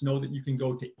ready, just know that you can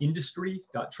go to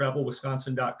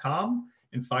industry.travelwisconsin.com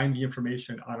and find the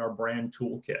information on our brand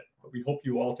toolkit. But we hope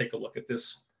you all take a look at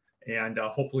this and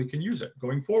hopefully can use it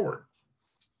going forward.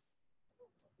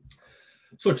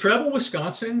 So Travel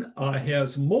Wisconsin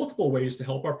has multiple ways to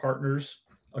help our partners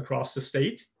across the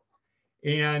state.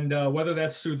 And whether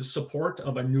that's through the support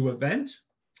of a new event,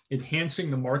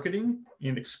 enhancing the marketing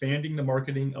and expanding the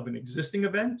marketing of an existing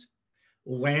event,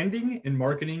 landing and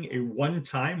marketing a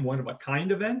one-time,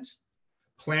 one-of-a-kind event,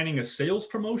 planning a sales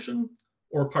promotion,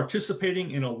 or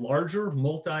participating in a larger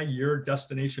multi-year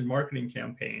destination marketing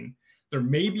campaign, there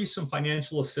may be some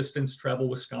financial assistance Travel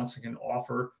Wisconsin can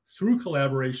offer through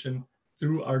collaboration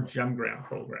through our GEM Grant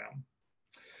program.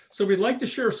 So we'd like to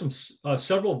share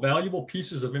several valuable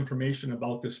pieces of information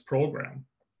about this program.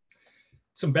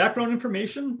 Some background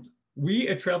information. We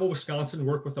at Travel Wisconsin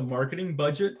work with a marketing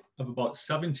budget of about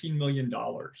 $17 million.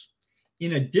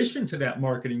 In addition to that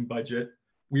marketing budget,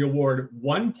 we award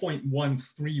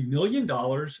 $1.13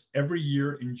 million every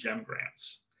year in GEM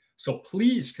grants. So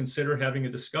please consider having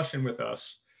a discussion with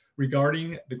us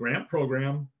regarding the grant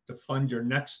program to fund your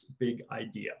next big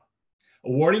idea.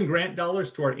 Awarding grant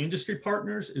dollars to our industry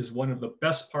partners is one of the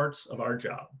best parts of our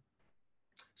job.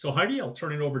 So Heidi, I'll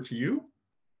turn it over to you.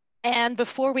 And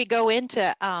before we go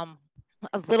into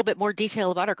a little bit more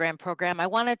detail about our grant program, I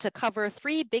wanted to cover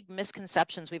 3 big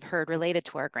misconceptions we've heard related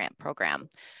to our grant program.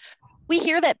 We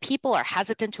hear that people are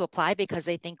hesitant to apply because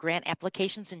they think grant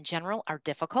applications in general are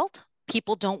difficult.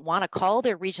 People don't want to call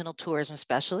their regional tourism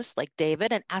specialists like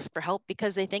David and ask for help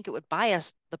because they think it would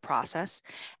bias the process,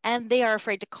 and they are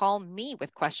afraid to call me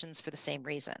with questions for the same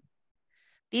reason.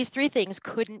 These 3 things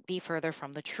couldn't be further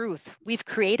from the truth. We've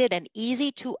created an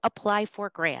easy to apply for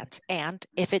grant, and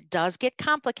if it does get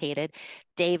complicated,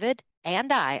 David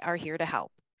and I are here to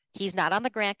help. He's not on the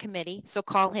grant committee, so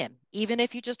call him, even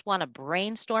if you just want to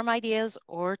brainstorm ideas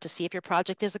or to see if your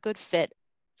project is a good fit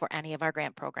for any of our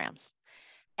grant programs.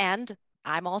 And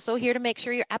I'm also here to make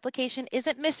sure your application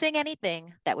isn't missing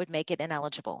anything that would make it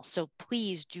ineligible. So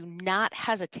please do not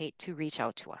hesitate to reach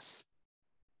out to us.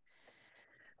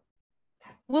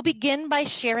 We'll begin by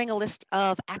sharing a list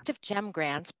of active GEM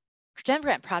grant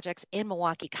projects in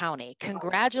Milwaukee County.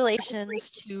 Congratulations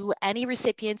to any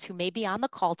recipients who may be on the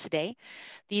call today.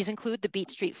 These include the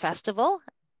Beat Street Festival,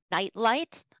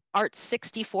 Nightlight, Art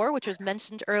 64, which was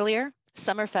mentioned earlier,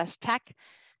 Summerfest Tech,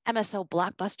 MSO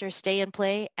Blockbuster Stay and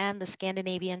Play, and the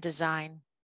Scandinavian Design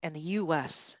in the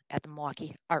US at the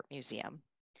Milwaukee Art Museum.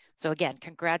 So again,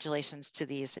 congratulations to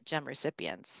these GEM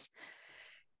recipients.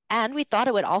 And we thought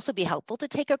it would also be helpful to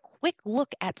take a quick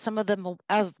look at some of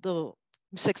the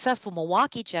successful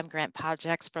Milwaukee GEM grant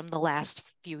projects from the last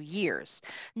few years.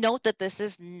 Note that this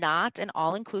is not an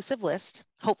all-inclusive list.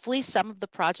 Hopefully some of the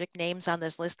project names on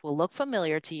this list will look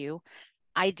familiar to you.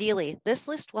 Ideally, this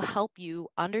list will help you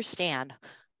understand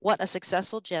what a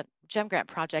successful GEM grant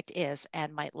project is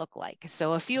and might look like.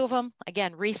 So a few of them,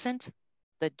 again, recent: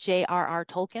 the J.R.R.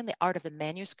 Tolkien, The Art of the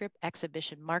Manuscript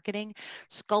Exhibition Marketing,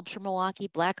 Sculpture Milwaukee,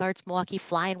 Black Arts Milwaukee,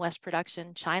 Flying West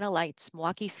Production, China Lights,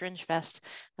 Milwaukee Fringe Fest,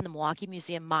 and the Milwaukee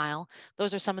Museum Mile.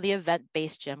 Those are some of the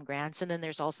event-based GEM grants. And then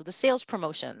there's also the sales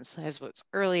promotions, as was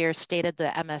earlier stated,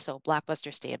 the MSO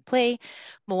Blockbuster Stay and Play,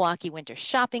 Milwaukee Winter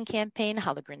Shopping Campaign,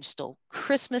 How the Grinch Stole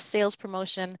Christmas sales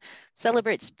promotion,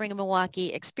 Celebrate Spring in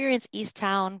Milwaukee, Experience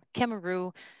Easttown,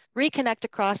 Kemaroo, Reconnect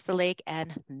Across the Lake,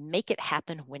 and Make It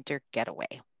Happen Winter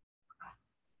Getaway.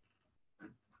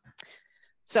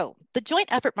 So the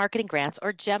Joint Effort Marketing Grants,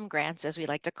 or GEM grants as we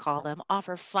like to call them,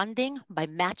 offer funding by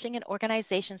matching an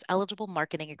organization's eligible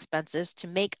marketing expenses to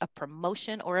make a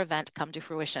promotion or event come to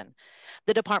fruition.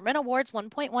 The department awards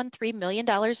 $1.13 million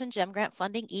in GEM grant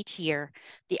funding each year.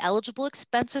 The eligible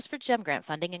expenses for GEM grant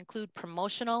funding include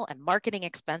promotional and marketing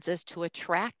expenses to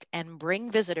attract and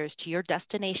bring visitors to your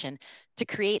destination to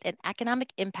create an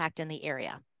economic impact in the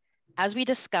area. As we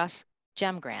discuss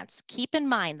GEM grants, keep in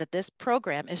mind that this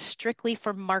program is strictly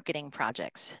for marketing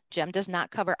projects. GEM does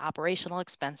not cover operational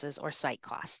expenses or site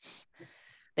costs.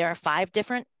 There are 5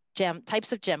 different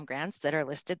types of GEM grants that are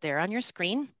listed there on your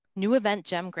screen. New event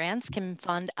GEM grants can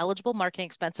fund eligible marketing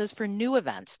expenses for new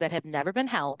events that have never been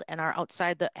held and are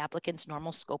outside the applicant's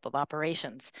normal scope of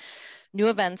operations. New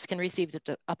events can receive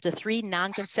up to 3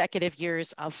 non-consecutive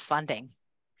years of funding.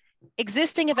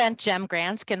 Existing event GEM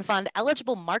grants can fund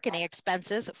eligible marketing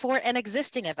expenses for an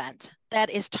existing event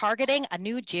that is targeting a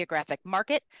new geographic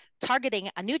market, targeting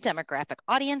a new demographic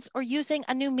audience, or using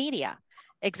a new media.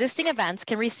 Existing events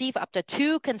can receive up to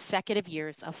 2 consecutive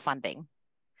years of funding.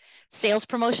 Sales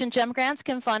promotion GEM grants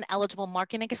can fund eligible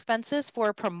marketing expenses for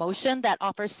a promotion that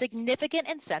offers significant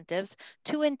incentives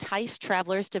to entice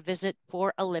travelers to visit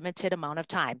for a limited amount of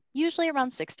time, usually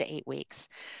around 6 to 8 weeks.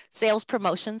 Sales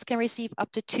promotions can receive up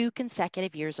to 2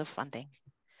 consecutive years of funding.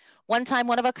 One-time,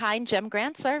 one-of-a-kind GEM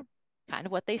grants are kind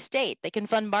of what they state. They can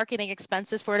fund marketing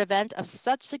expenses for an event of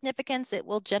such significance it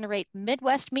will generate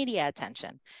Midwest media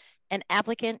attention. An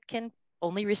applicant can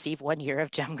only receive 1 year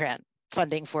of GEM grant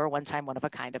funding for a one-time,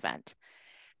 one-of-a-kind event.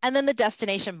 And then the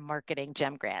destination marketing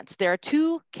GEM grants. There are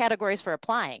 2 categories for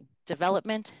applying.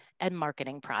 development, and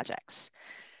marketing projects.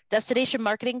 Destination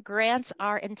marketing grants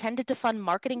are intended to fund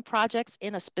marketing projects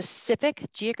in a specific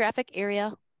geographic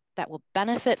area that will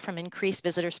benefit from increased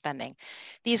visitor spending.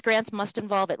 These grants must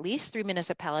involve at least 3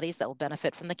 municipalities that will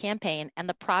benefit from the campaign, and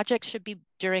the project should be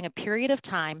during a period of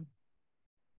time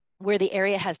where the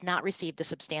area has not received a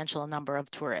substantial number of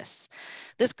tourists.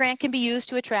 This grant can be used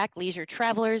to attract leisure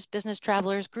travelers, business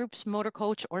travelers, groups, motor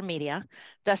coach, or media.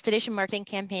 Destination marketing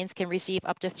campaigns can receive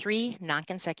up to 3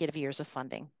 non-consecutive years of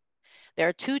funding. There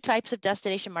are 2 types of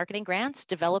destination marketing grants,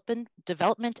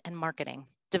 development and marketing.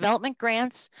 Development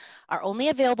grants are only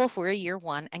available for a year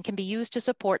 1 and can be used to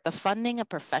support the funding of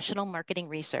professional marketing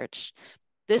research.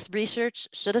 This research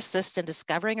should assist in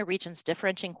discovering a region's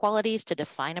differentiating qualities to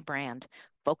define a brand,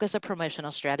 focus a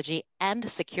promotional strategy, and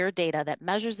secure data that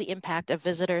measures the impact of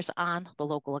visitors on the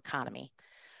local economy.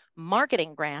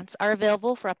 Marketing grants are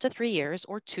available for up to 3 years,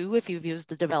 or 2 if you've used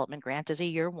the development grant as a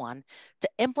year 1, to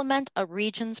implement a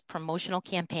region's promotional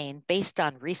campaign based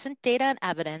on recent data and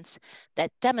evidence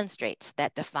that demonstrates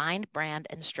that defined brand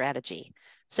and strategy.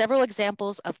 Several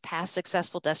examples of past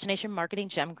successful destination marketing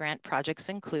GEM grant projects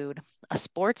include a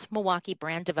sports Milwaukee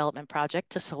brand development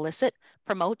project to solicit,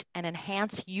 promote, and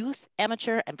enhance youth,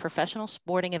 amateur, and professional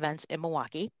sporting events in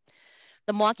Milwaukee.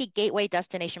 The Milwaukee Gateway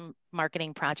Destination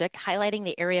Marketing Project, highlighting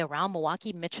the area around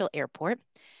Milwaukee Mitchell Airport,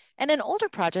 and an older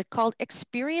project called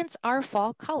Experience Our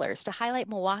Fall Colors to highlight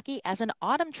Milwaukee as an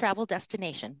autumn travel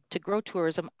destination to grow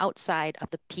tourism outside of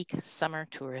the peak summer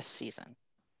tourist season.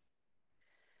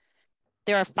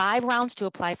 There are 5 rounds to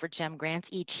apply for GEM grants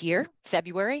each year: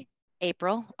 February,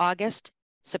 April, August,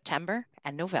 September,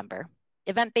 and November.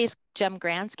 Event-based GEM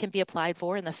grants can be applied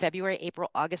for in the February,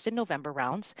 April, August, and November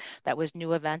rounds. That was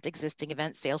new event, existing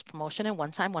event, sales promotion, and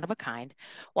one-time, one-of-a-kind.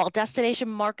 While destination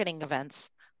marketing events,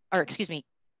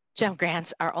 GEM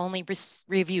grants are only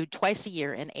reviewed twice a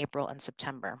year in April and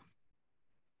September.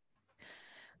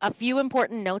 A few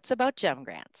important notes about GEM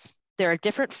grants. There are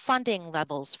different funding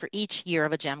levels for each year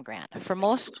of a GEM grant. For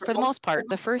the most part,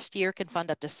 the first year can fund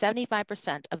up to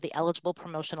 75% of the eligible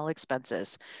promotional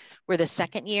expenses, where the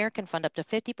second year can fund up to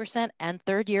 50%, and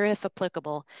third year, if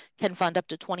applicable, can fund up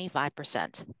to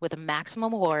 25%, with a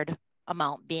maximum award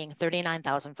amount being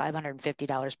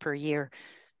 $39,550 per year,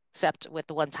 except with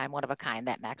the one-time, one-of-a-kind.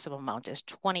 That maximum amount is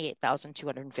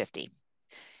 $28,250.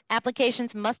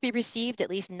 Applications must be received at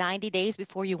least 90 days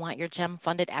before you want your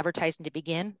GEM-funded advertising to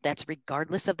begin. That's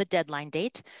regardless of the deadline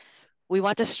date. We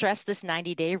want to stress this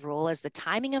 90-day rule, as the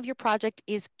timing of your project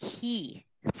is key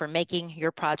for making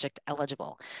your project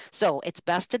eligible. So it's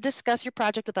best to discuss your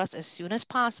project with us as soon as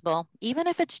possible, even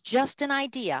if it's just an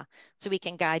idea, so we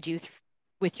can guide you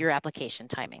with your application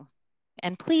timing.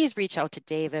 And please reach out to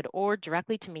David or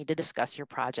directly to me to discuss your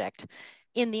project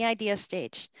in the idea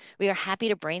stage. We are happy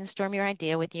to brainstorm your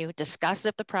idea with you, discuss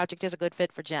if the project is a good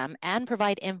fit for GEM, and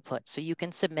provide input so you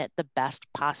can submit the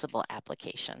best possible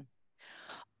application.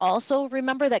 Also,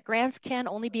 remember that grants can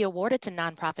only be awarded to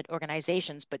nonprofit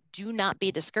organizations, but do not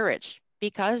be discouraged,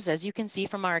 because as you can see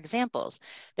from our examples,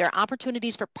 there are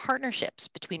opportunities for partnerships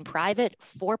between private,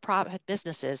 for-profit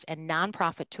businesses and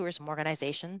nonprofit tourism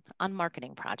organizations on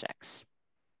marketing projects.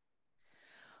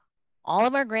 All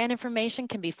of our grant information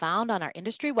can be found on our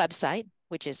industry website,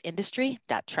 which is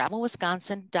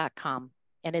industry.travelwisconsin.com,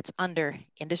 and it's under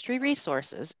Industry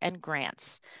Resources and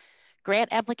Grants.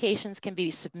 Grant applications can be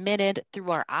submitted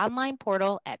through our online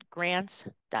portal at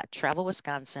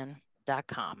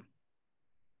grants.travelwisconsin.com.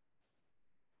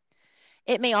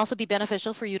 It may also be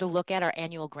beneficial for you to look at our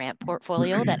annual grant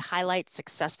portfolio that highlights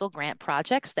successful grant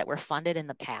projects that were funded in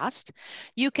the past.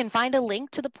 You can find a link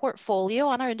to the portfolio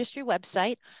on our industry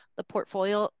website. The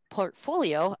portfolio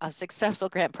of successful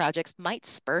grant projects might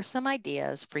spur some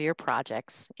ideas for your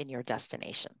projects in your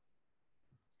destination.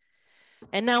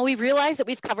 And now we realize that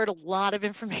we've covered a lot of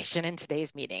information in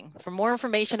today's meeting. For more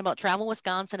information about Travel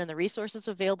Wisconsin and the resources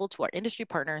available to our industry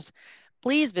partners,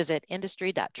 please visit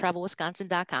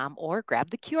industry.travelwisconsin.com or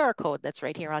grab the QR code that's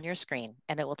right here on your screen,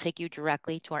 and it will take you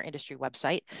directly to our industry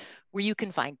website, where you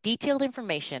can find detailed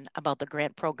information about the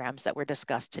grant programs that were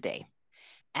discussed today.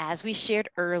 As we shared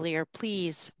earlier,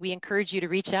 please, we encourage you to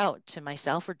reach out to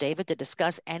myself or David to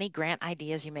discuss any grant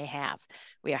ideas you may have.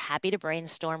 We are happy to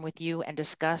brainstorm with you and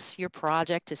discuss your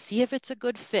project to see if it's a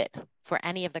good fit for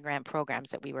any of the grant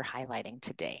programs that we were highlighting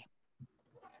today.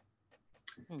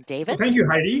 David? Well, thank you,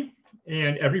 Heidi,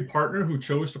 and every partner who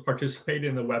chose to participate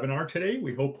in the webinar today.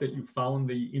 We hope that you found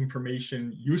the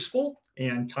information useful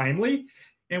and timely.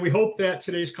 And we hope that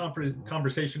today's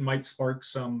conversation might spark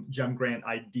some GEM grant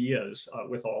ideas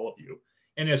with all of you.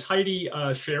 And as Heidi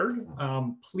shared,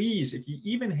 please, if you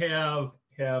even have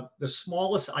the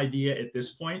smallest idea at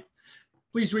this point,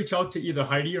 please reach out to either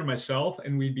Heidi or myself,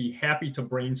 and we'd be happy to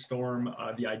brainstorm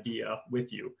the idea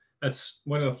with you. That's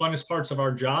one of the funnest parts of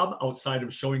our job, outside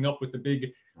of showing up with the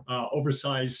big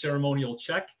oversized ceremonial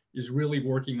check, is really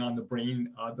working on the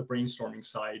brainstorming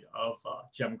side of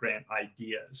GEM grant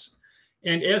ideas.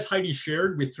 And as Heidi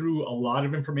shared, we threw a lot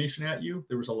of information at you.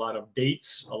 There was a lot of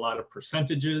dates, a lot of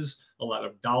percentages, a lot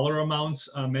of dollar amounts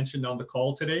mentioned on the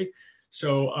call today.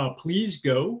 So please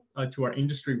go to our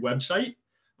industry website.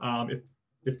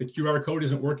 If the QR code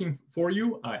isn't working for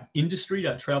you,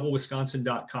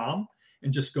 industry.travelwisconsin.com,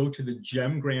 and just go to the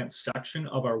GEM grant section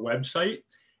of our website.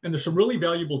 And there's some really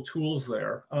valuable tools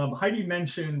there. Heidi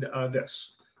mentioned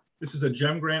this. This is a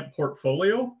GEM grant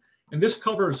portfolio, and this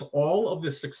covers all of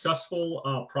the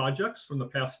successful projects from the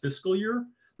past fiscal year.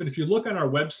 But if you look on our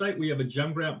website, we have a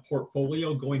GEM grant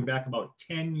portfolio going back about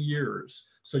 10 years.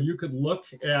 So you could look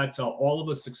at all of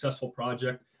the successful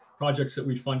projects that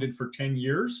we funded for 10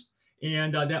 years,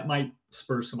 and that might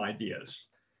spur some ideas.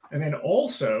 And then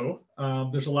also,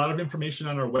 there's a lot of information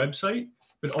on our website,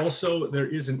 but also there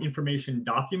is an information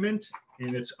document,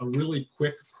 and it's a really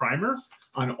quick primer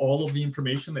on all of the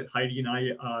information that Heidi and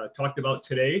I talked about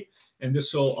today. And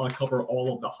this will cover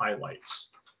all of the highlights.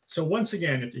 So once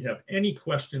again, if you have any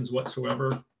questions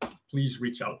whatsoever, please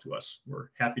reach out to us. We're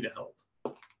happy to help.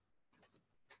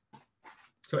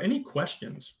 So any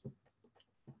questions?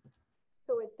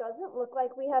 So it doesn't look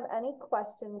like we have any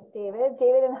questions, David.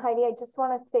 David and Heidi, I just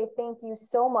want to say thank you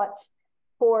so much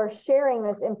for sharing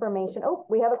this information. Oh,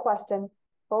 we have a question.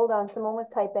 Hold on, someone was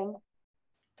typing.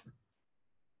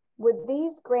 Would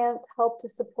these grants help to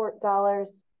support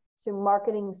dollars to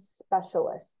marketing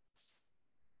specialists?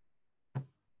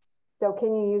 So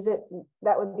can you use it?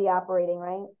 That would be operating,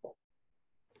 right?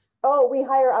 Oh, we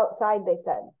hire outside, they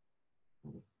said.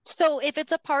 So if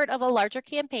it's a part of a larger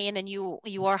campaign and you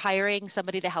are hiring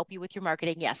somebody to help you with your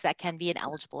marketing, yes, that can be an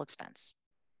eligible expense.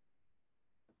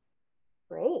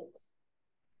 Great.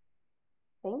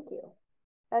 Thank you.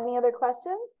 Any other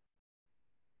questions?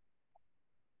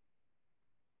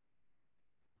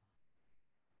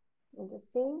 Let me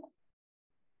just see.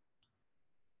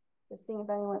 Just seeing if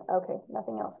anyone, okay,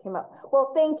 nothing else came up.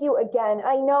 Well, thank you again.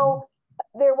 I know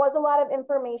there was a lot of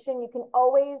information. You can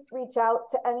always reach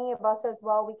out to any of us as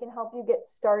well. We can help you get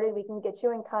started. We can get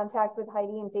you in contact with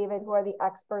Heidi and David, who are the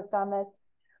experts on this.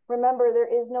 Remember, there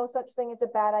is no such thing as a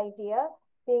bad idea.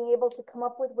 Being able to come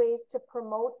up with ways to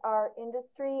promote our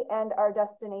industry and our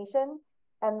destination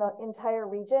and the entire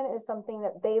region is something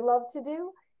that they love to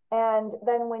do. And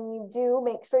then when you do,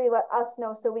 make sure you let us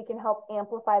know so we can help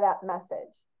amplify that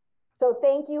message. So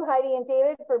thank you, Heidi and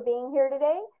David, for being here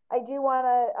today. I do want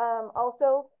to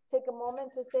also take a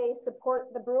moment to say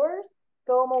support the Brewers.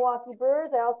 Go Milwaukee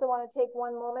Brewers. I also want to take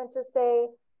one moment to say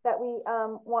that we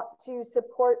want to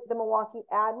support the Milwaukee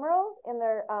Admirals in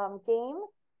their game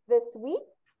this week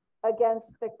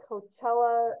against the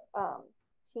Coachella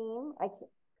team.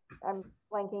 I'm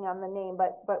blanking on the name,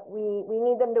 but we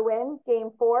need them to win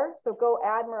game 4. So go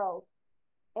Admirals.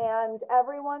 And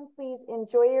everyone, please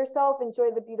enjoy yourself,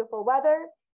 enjoy the beautiful weather,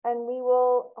 and we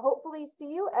will hopefully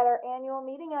see you at our annual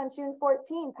meeting on June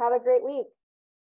 14th. Have a great week.